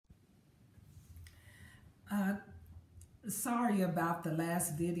Sorry about the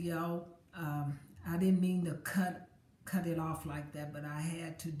last video. I didn't mean to cut it off like that, but I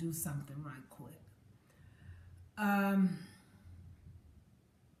had to do something right quick. Let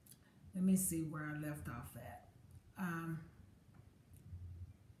me see where I left off at.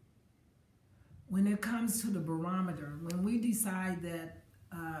 When it comes to the barometer, when we decide that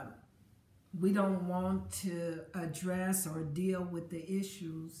we don't want to address or deal with the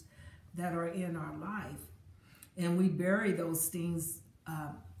issues that are in our life, and we bury those things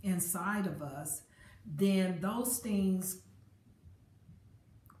inside of us, then those things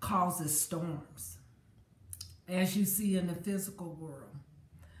causes storms. As you see in the physical world,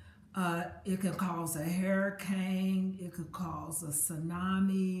 it can cause a hurricane, it could cause a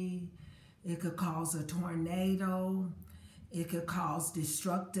tsunami, it could cause a tornado, it could cause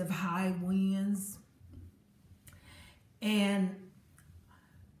destructive high winds. And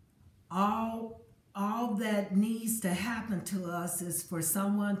all that needs to happen to us is for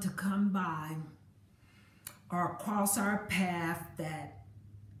someone to come by or cross our path that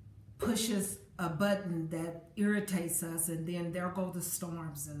pushes a button that irritates us, and then there go the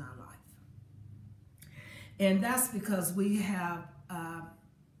storms in our life. And that's because we have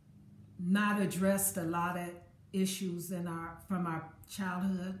not addressed a lot of issues from our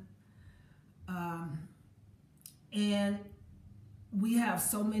childhood, and we have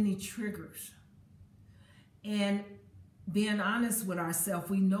so many triggers. And being honest with ourselves,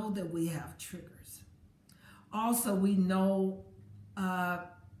 we know that we have triggers. Also, we know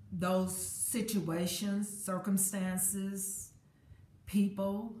those situations, circumstances,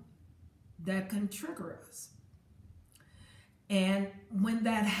 people that can trigger us. And when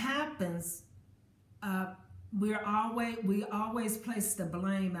that happens, we always place the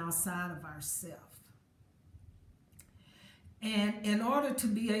blame outside of ourselves. And in order to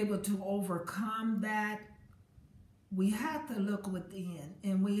be able to overcome that, we have to look within,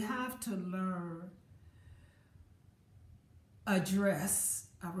 and we have to learn, address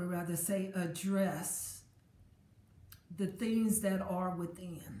the things that are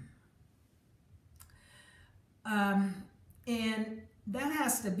within. And that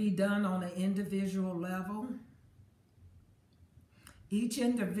has to be done on an individual level. Each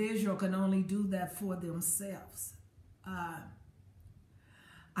individual can only do that for themselves.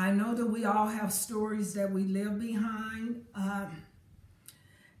 I know that we all have stories that we live behind,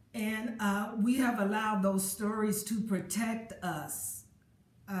 and we have allowed those stories to protect us.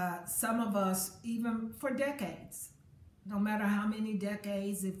 Some of us, even for decades, no matter how many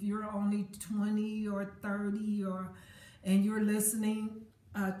decades, if you're only 20 or 30 and you're listening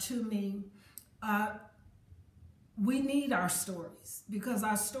to me, we need our stories because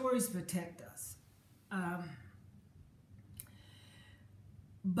our stories protect us.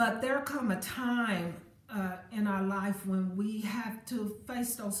 But there come a time in our life when we have to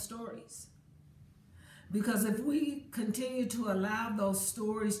face those stories. Because if we continue to allow those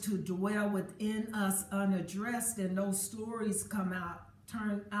stories to dwell within us unaddressed, then those stories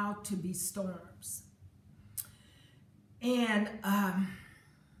turn out to be storms. And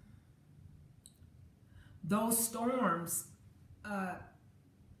those storms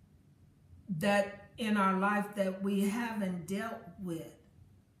that in our life that we haven't dealt with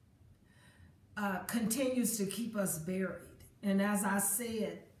continues to keep us buried. And as I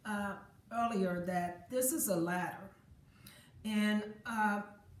said earlier, that this is a ladder. And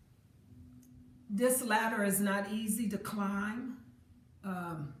this ladder is not easy to climb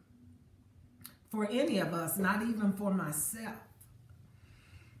for any of us, not even for myself.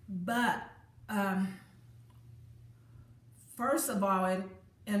 But first of all,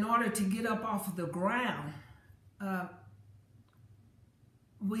 in order to get up off of the ground,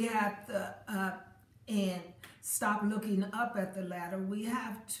 we have to, and stop looking up at the ladder. We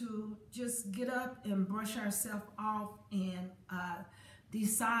have to just get up and brush ourselves off and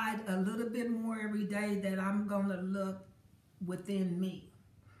decide a little bit more every day that I'm going to look within me,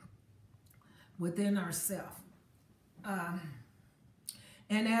 within ourselves.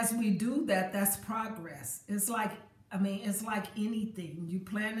 And as we do that, that's progress. It's like anything. You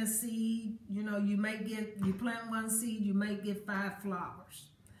plant a seed, you plant one seed, you may get 5 flowers.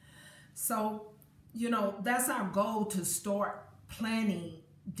 So, that's our goal, to start planning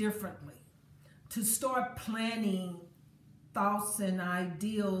differently, to start planning thoughts and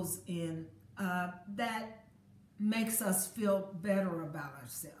ideals in that makes us feel better about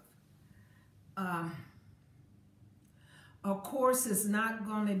ourselves. Of course, it's not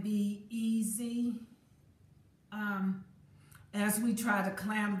going to be easy as we try to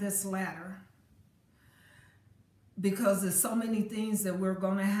climb this ladder, because there's so many things that we're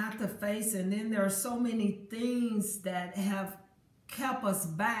going to have to face, and then there are so many things that have kept us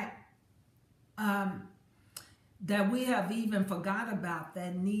back, that we have even forgot about,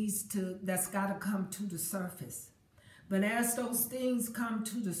 that's got to come to the surface. But as those things come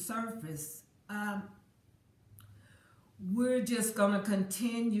to the surface, we're just going to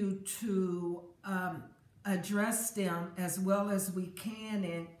continue to address them as well as we can,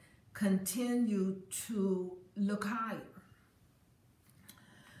 and continue to look higher.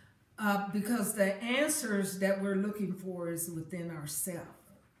 Because the answers that we're looking for is within ourselves.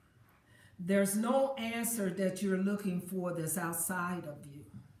 There's no answer that you're looking for that's outside of you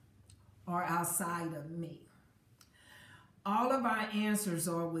or outside of me. All of our answers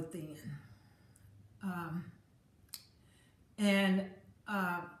are within.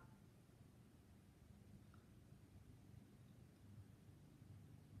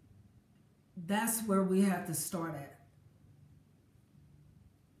 That's where we have to start at.